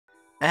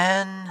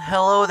And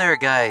hello there,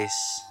 guys.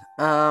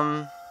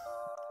 I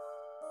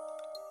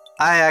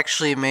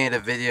actually made a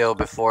video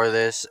before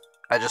this.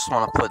 I just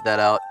want to put that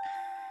out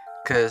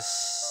because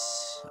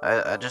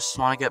I just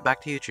want to get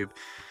back to YouTube.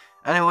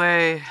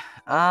 Anyway,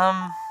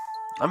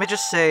 let me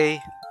just say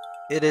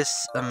it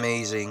is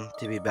amazing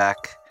to be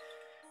back.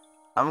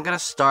 I'm gonna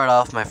start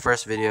off my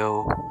first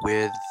video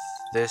with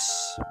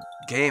this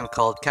game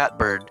called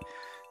Catbird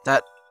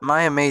that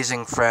my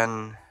amazing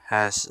friend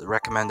has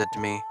recommended to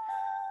me.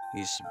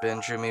 He's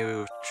been through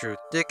me through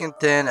thick and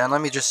thin, and let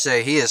me just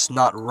say, he is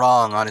not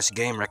wrong on his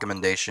game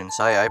recommendations.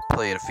 I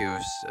played a few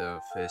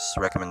of his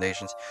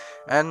recommendations,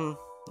 and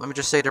let me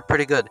just say they're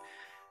pretty good.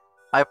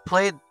 I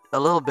played a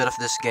little bit of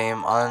this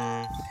game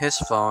on his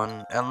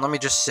phone, and let me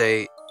just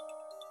say,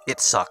 it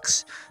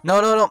sucks.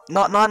 No,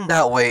 not in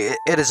that way.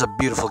 It is a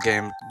beautiful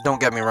game, don't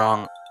get me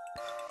wrong.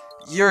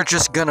 You're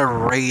just gonna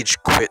rage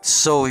quit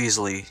so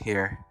easily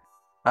here.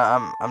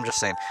 I'm just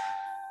saying.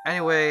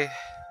 Anyway,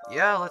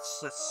 yeah,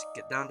 let's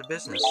get down to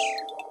business.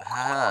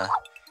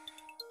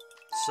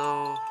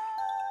 So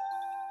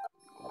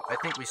I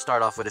think we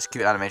start off with this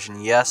cute animation.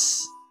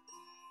 Yes,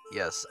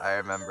 I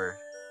remember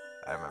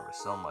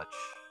so much.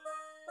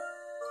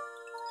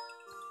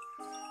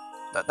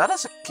 That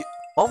is a cute.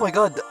 Oh my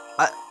god,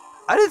 I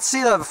didn't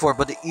see that before,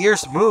 but the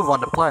ears move on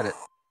the planet.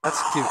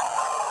 That's cute.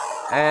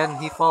 And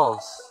he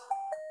falls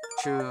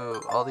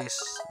through all these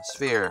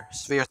sphere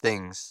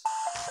things.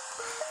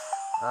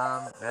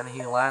 And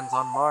he lands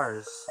on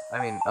Mars.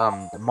 I mean,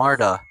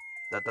 Marda.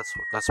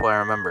 That's what I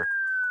remember.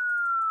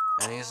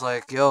 And he's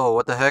like, "Yo,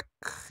 what the heck?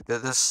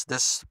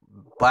 This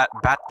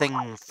bat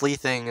thing, flea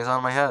thing is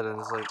on my head." And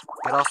it's like,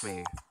 "Get off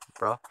me,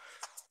 bro."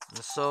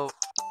 And so,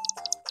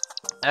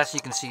 as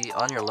you can see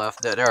on your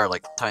left, there are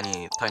like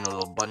tiny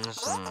little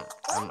buttons,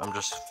 and I'm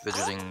just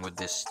fidgeting with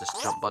this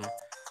jump button.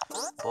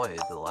 Boy,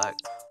 the lag.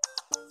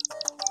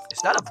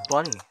 Is that a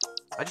bunny?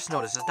 I just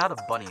noticed. Is that a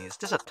bunny? It's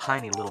just a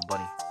tiny little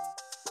bunny.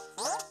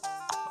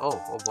 Oh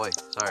boy,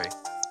 sorry.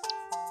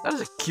 That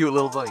is a cute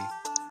little bunny.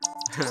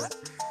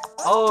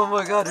 Oh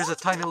my god, there's a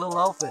tiny little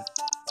elephant.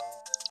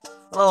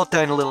 Hello,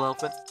 tiny little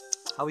elephant.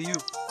 How are you?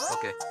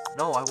 Okay.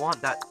 No, I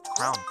want that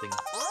crown thing.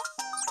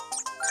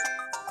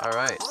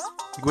 Alright.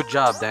 Good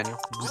job, Daniel.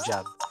 Good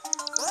job.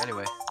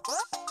 Anyway.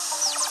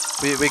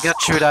 We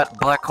got through that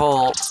black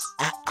hole.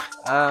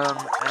 And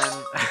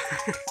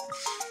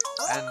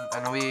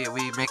and we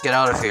make it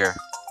out of here.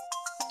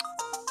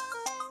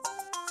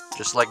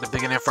 Just like the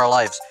beginning of our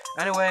lives.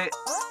 Anyway.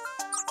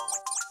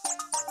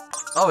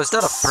 Oh, is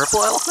that a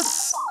purple elephant?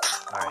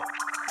 Alright.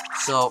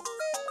 So,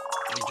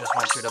 we just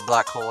went through the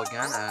black hole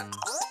again, and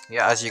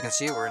yeah, as you can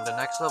see, we're in the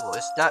next level.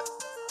 Is that...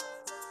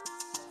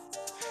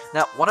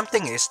 Now, what I'm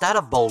thinking, is that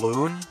a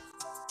balloon?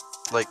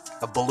 Like,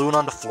 a balloon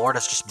on the floor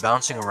that's just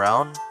bouncing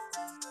around?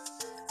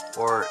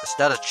 Or is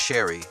that a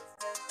cherry?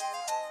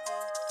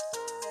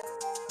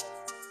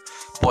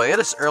 Boy, it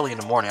is early in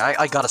the morning.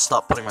 I gotta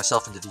stop putting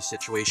myself into these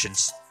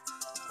situations.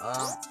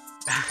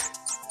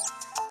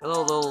 A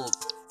little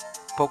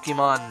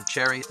Pokemon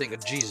cherry thing.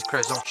 Jesus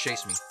Christ, don't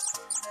chase me.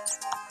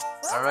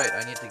 Alright,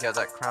 I need to get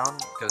that crown,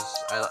 because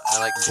I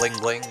like bling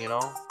bling, you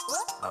know?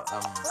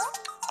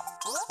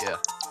 Yeah.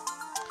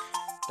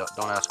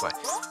 Don't ask why.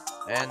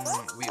 And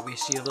we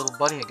see a little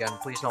bunny again.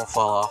 Please don't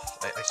fall off.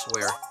 I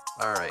swear.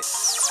 Alright.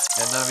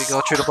 And then we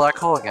go through the black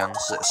hole again.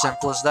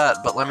 Simple as that.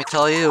 But let me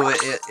tell you,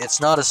 it's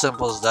not as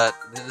simple as that.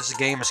 This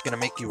game is gonna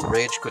make you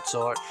rage quit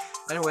so hard.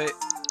 Anyway,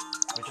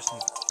 we just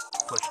need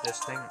to push this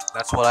thing.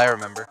 That's what I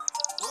remember.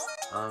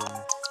 Now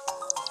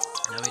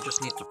we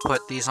just need to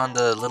put these on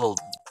the little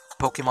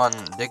Pokemon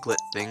Diglett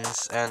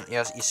things, and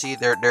yes, you see,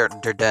 they're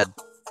dead.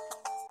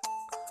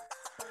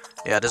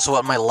 Yeah, this is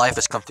what my life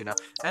has come to now.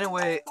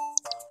 Anyway,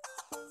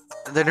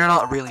 they're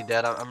not really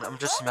dead. I'm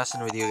just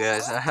messing with you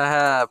guys.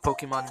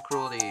 Pokemon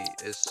cruelty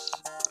is.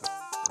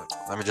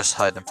 Let me just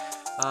hide them.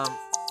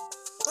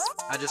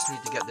 I just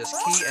need to get this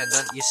key, and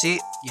then you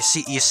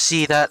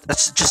see that.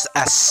 That's just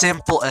as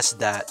simple as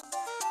that.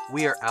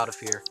 We are out of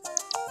here.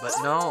 But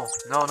no.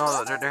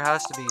 There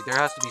has to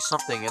be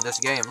something in this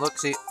game. Look,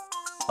 see.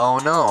 Oh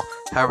no!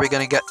 How are we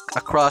gonna get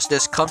across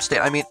this cum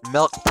stain? I mean,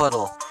 milk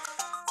puddle.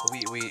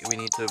 We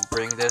need to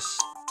bring this.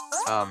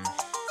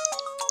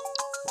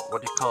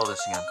 What do you call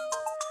this again?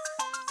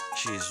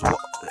 Jeez,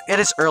 it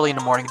is early in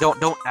the morning.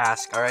 Don't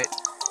ask. All right.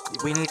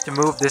 We need to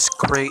move this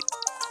crate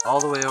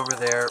all the way over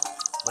there.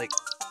 Like,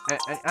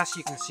 and as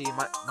you can see,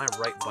 my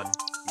right button,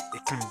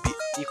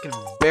 you can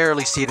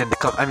barely see it in the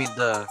cup. I mean,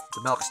 the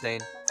milk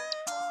stain.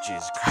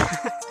 Jeez.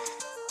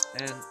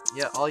 And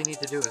yeah, all you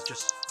need to do is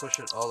just push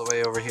it all the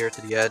way over here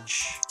to the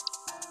edge.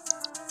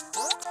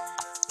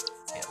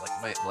 Yeah,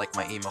 like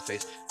my emo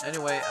face.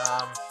 Anyway,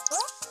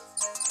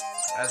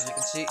 as you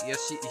can see, you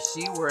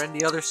see, we're on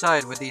the other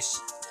side with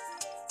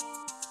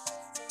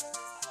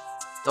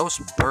those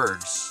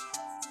birds.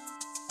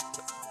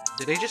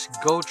 Did they just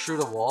go through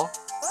the wall?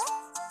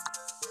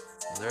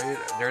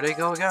 There they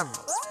go again.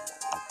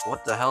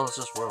 What the hell is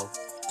this world?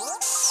 What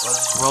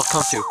does this world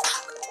come to?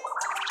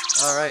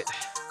 Alright.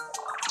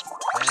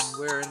 And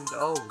we're in.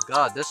 Oh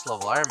god, this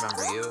level, I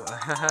remember you.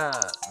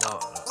 No,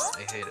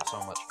 I hate it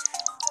so much.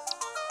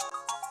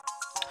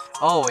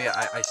 Oh yeah,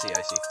 I see.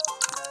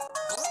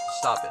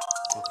 Stop it.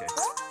 Okay.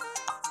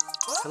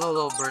 Hello,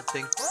 little bird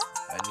thing.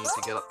 I need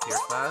to get up here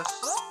fast.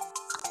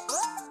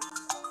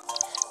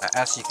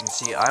 As you can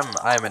see, I'm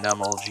an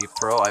MLG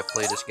pro. I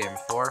played this game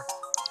before.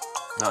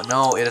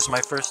 No, it is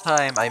my first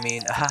time. I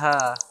mean,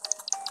 haha.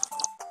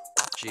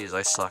 Jeez,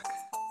 I suck.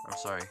 I'm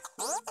sorry.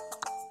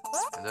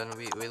 And then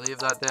we leave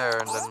that there,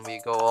 and then we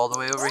go all the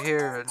way over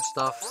here and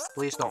stuff.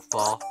 Please don't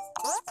fall.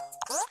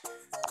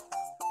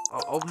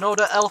 Oh no,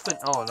 the elephant.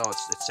 Oh no,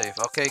 it's safe.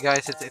 Okay,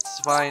 guys, it's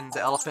fine. The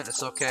elephant,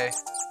 it's okay.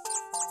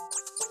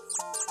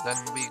 Then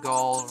we go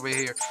all the way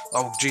here.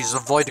 Oh jeez,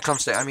 avoid the cum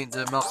stain. I mean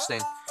the milk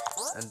stain.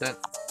 And then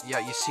yeah,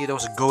 you see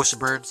those ghost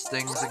birds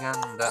things again?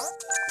 That.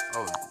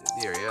 Oh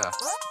dear, yeah.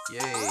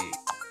 Yay.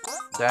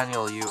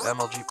 Daniel, you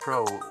MLG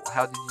pro.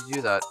 How did you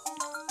do that?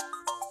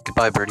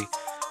 Goodbye, birdie.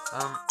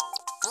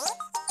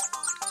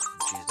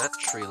 Jeez, that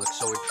tree looks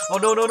so weird. Oh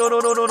no!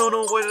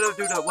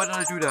 Why did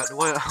I do that?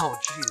 Why? Oh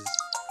jeez.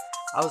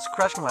 I was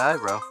scratching my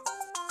eyebrow.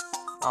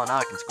 Oh, now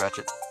I can scratch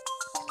it.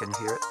 Can you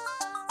hear it?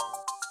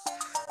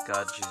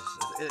 God, jeez.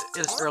 It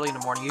is early in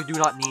the morning. You do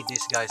not need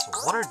these guys.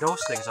 What are those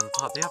things on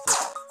top? They have like...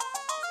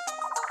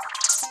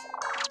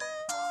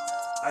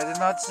 I did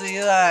not see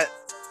that.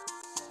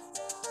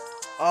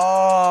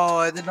 Oh,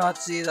 I did not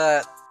see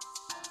that.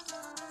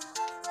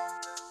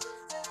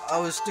 I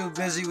was too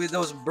busy with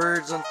those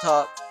birds on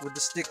top with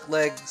the stick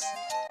legs.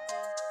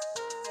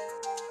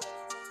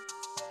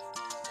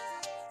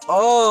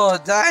 Oh,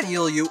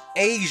 Daniel, you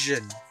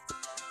Asian.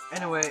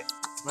 Anyway,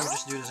 let me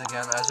just do this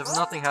again. As if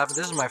nothing happened.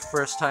 This is my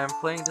first time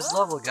playing this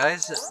level,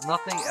 guys.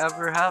 Nothing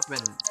ever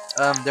happened.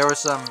 There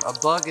was a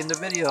bug in the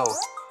video.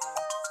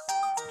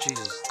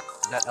 Jesus,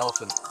 that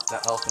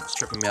elephant's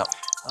tripping me out.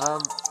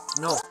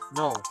 No,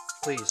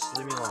 please,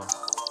 leave me alone.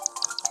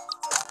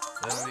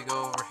 Then we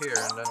go over here,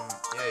 and then,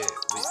 yay,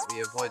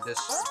 we avoid this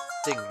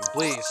thing.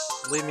 Please,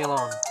 leave me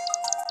alone.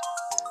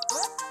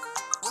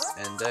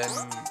 And then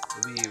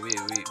we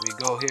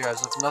go here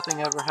as if nothing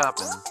ever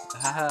happened.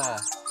 Haha.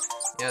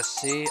 Yes,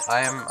 see,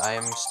 I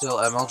am still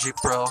MLG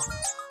pro.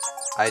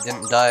 I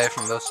didn't die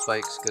from those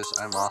spikes because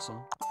I'm awesome.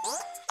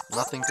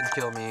 Nothing can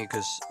kill me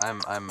because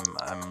I'm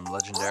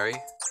legendary.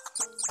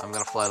 I'm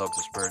gonna fly like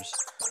those birds.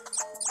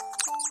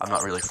 I'm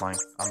not really flying.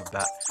 I'm a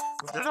bat.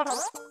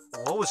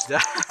 What was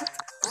that?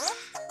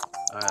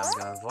 Alright, I'm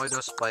gonna avoid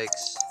those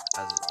spikes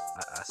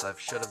as I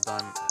should have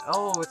done.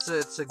 Oh,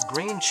 it's a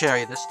green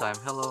cherry this time.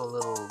 Hello,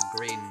 little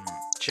green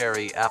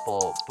cherry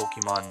apple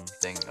Pokemon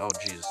thing. Oh,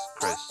 Jesus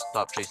Christ!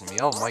 Stop chasing me!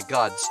 Oh my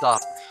God!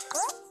 Stop!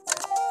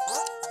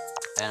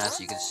 And as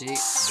you can see,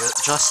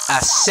 just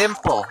as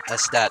simple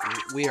as that,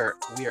 we are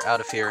out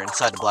of here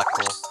inside the black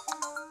hole.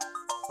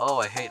 Oh,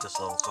 I hate this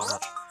level so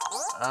much.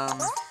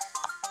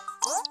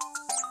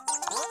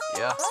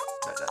 Yeah,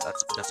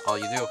 that's all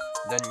you do.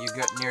 Then you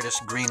get near this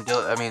green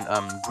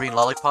green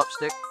lollipop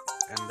stick,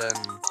 and then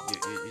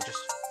you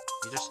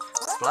just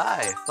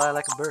fly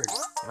like a bird,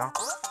 you know.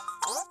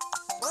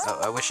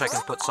 I wish I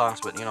can put songs,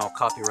 but you know,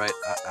 copyright.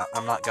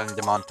 I'm not getting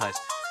demonetized.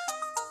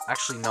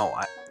 Actually, no.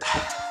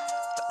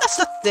 That's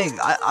the thing.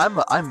 I'm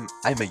a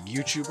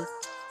YouTuber,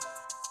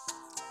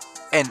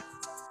 and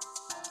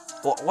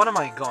what am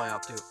I going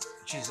up to?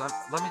 Jeez,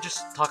 let me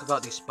just talk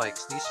about these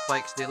spikes. These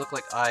spikes, they look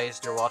like eyes.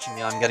 They're watching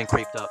me. I'm getting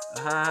creeped up.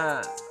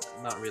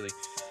 Not really.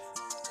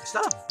 Is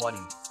that a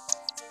bunny?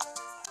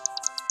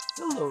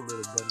 Hello,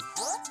 little bunny.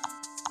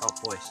 Oh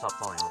boy, stop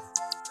falling over.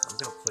 I'm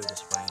gonna play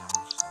this bunny.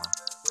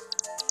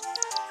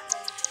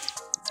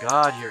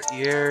 God, your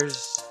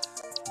ears.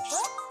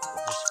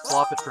 Just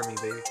flop it for me,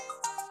 baby.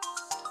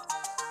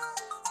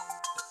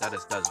 That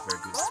is very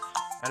beautiful.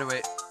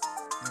 Anyway,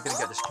 I'm gonna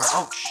get this crown.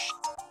 Oh, shh.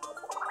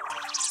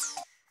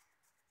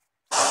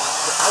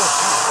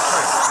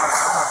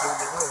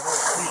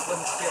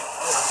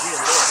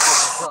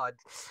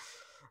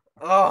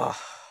 Oh,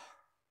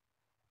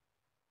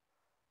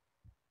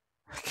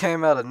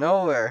 came out of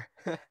nowhere.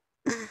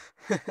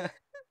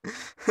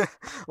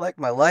 Like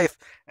my life.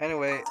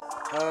 Anyway,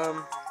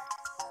 I'm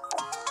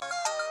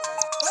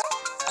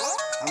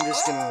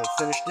just gonna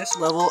finish this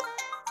level,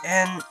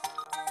 and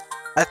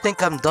I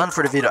think I'm done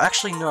for the video.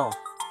 Actually, no.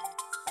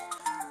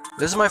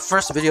 This is my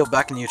first video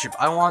back in YouTube.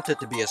 I want it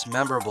to be as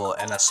memorable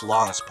and as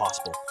long as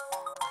possible,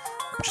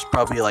 which is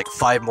probably like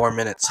 5 more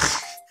minutes.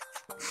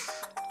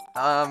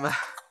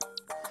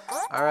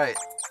 Alright.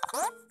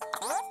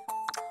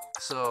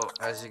 So,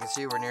 as you can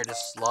see, we're near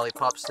this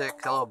lollipop stick.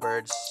 Hello,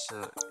 birds.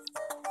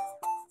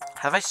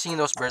 Have I seen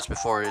those birds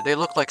before? They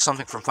look like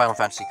something from Final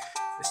Fantasy.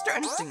 Is there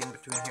anything in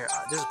between here?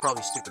 This is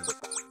probably stupid, but...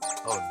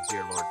 Oh,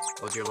 dear lord.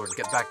 Oh, dear lord.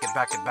 Get back.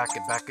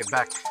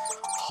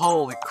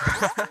 Holy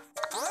crap.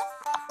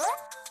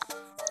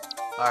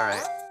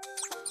 Alright.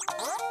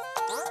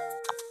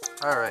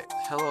 Alright.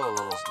 Hello,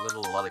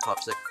 little lollipop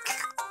stick.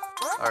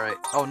 Alright.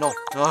 Oh, no.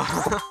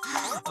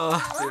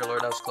 Oh, dear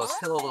lord, that was close.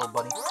 Hello, little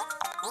bunny.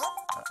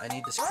 I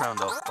need this crown,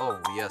 though. Oh,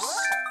 yes.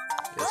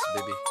 Yes,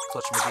 baby.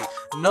 Clutch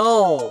McGee.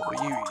 No!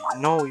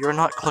 No, you're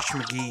not Clutch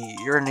McGee.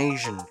 You're an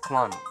Asian. Come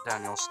on,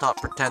 Daniel.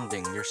 Stop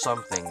pretending you're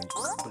something.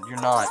 But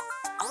you're not.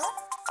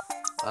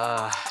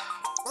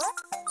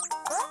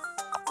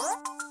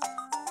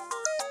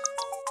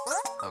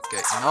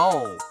 Okay.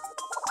 No!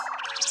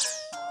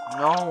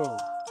 No!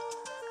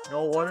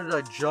 No, why did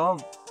I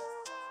jump?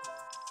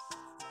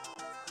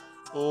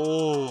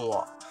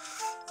 Oh.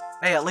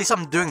 Hey, at least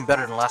I'm doing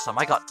better than last time.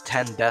 I got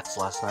 10 deaths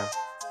last time.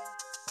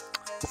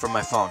 From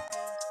my phone.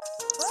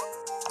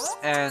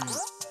 And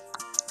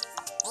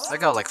I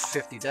got like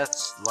 50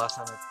 deaths last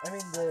time. I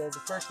mean,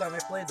 the first time I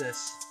played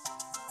this.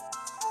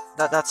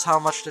 That's how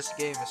much this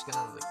game is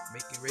gonna like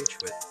make you rage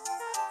quit.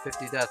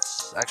 50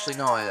 deaths. Actually,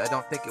 no, I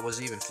don't think it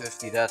was even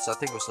 50 deaths. I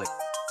think it was like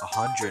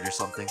 100 or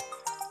something.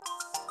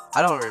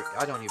 I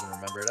don't even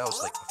remember. That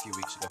was like a few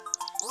weeks ago.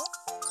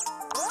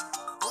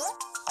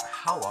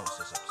 How long is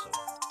this episode?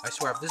 I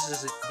swear, if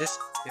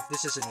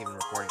this isn't even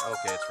recording.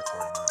 Okay, it's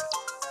recording. Alright.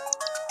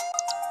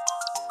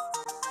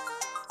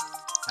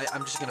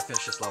 I'm just gonna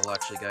finish this level,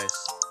 actually, guys.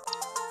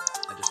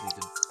 I just need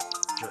to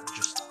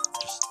just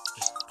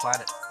plan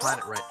it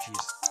right.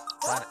 Jeez,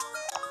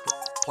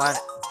 plan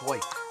it, boy.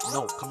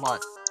 No, come on,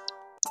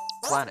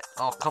 plan it.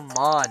 Oh, come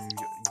on,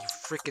 you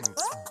freaking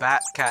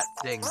bat cat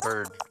thing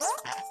bird.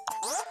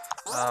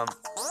 I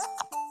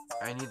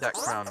need that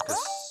crown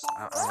because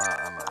I'm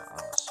a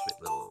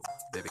sweet little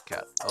baby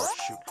cat. Oh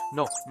shoot,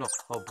 no,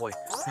 oh boy.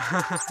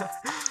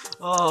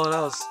 Oh,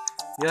 that was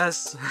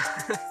yes.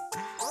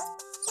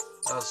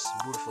 That was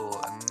beautiful,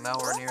 and now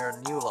we're near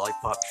a new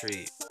lollipop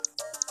tree.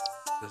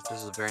 This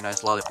is a very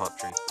nice lollipop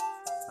tree.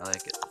 I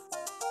like it.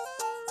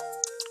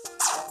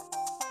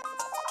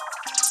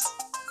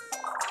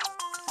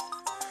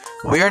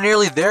 We are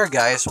nearly there,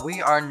 guys.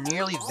 We are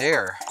nearly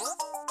there.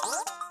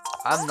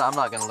 I'm not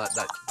gonna let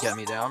that get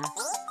me down,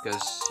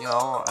 because you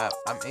know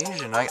I'm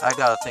Asian. I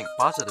gotta think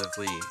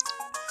positively.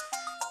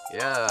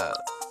 Yeah.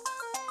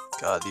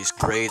 God, these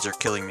grades are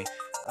killing me.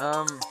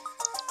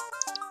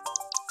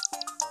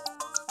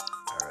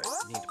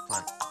 Need to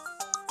plant.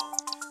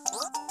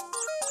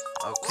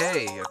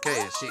 Okay, you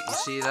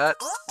see that?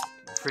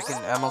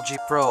 Freaking MLG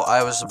Pro.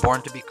 I was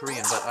born to be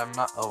Korean, but I'm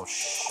not. Oh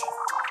shh.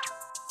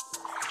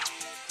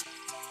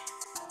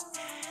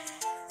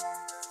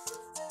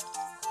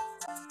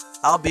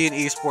 I'll be in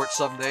esports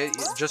someday.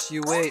 Just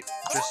you wait.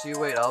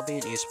 I'll be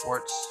in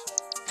esports.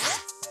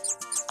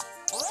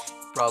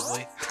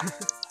 Probably.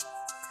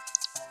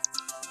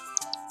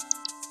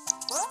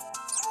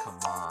 Come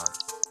on.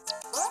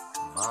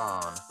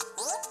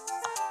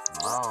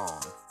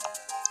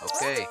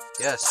 Okay,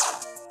 yes.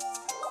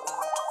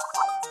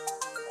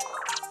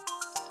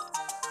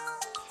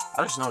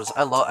 I just noticed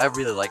I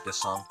really like this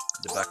song,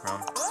 the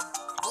background.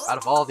 Out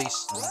of all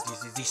these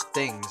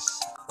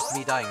things, of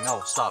me dying,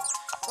 no, stop.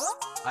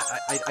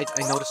 I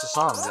noticed the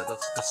song.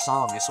 The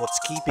song is what's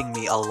keeping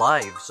me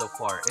alive so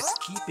far. It's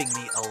keeping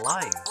me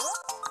alive.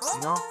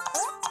 You know?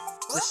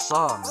 This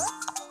song,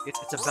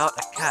 it's about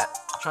a cat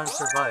trying to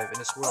survive in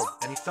this world,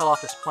 and he fell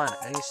off his planet,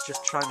 and he's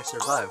just trying to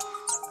survive.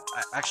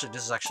 Actually,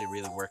 this is actually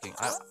really working.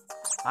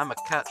 I'm a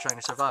cat trying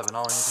to survive, and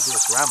all I need to do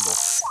is ramble.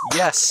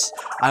 Yes!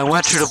 I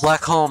went through the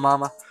black hole,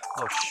 mama!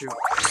 Oh, shoot.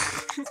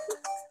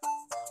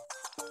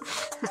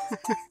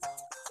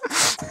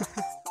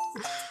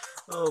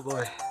 Oh,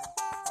 boy.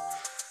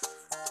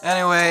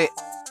 Anyway,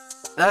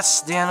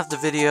 that's the end of the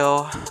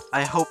video.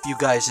 I hope you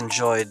guys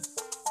enjoyed.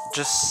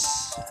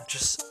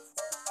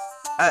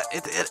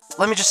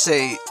 Let me just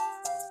say,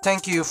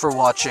 thank you for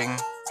watching,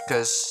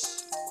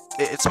 because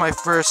it's my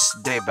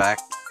first day back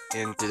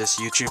into this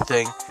YouTube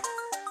thing,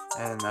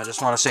 and I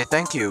just want to say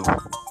thank you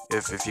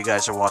if you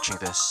guys are watching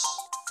this.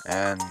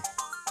 And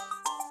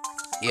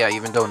yeah,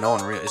 even though no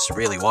one is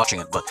really watching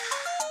it, but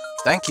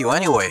thank you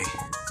anyway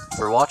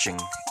for watching,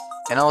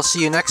 and I'll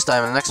see you next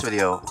time in the next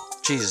video.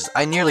 Jesus,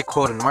 I nearly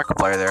quoted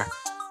Markiplier there.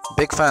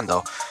 Big fan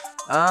though.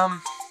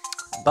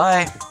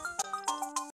 Bye.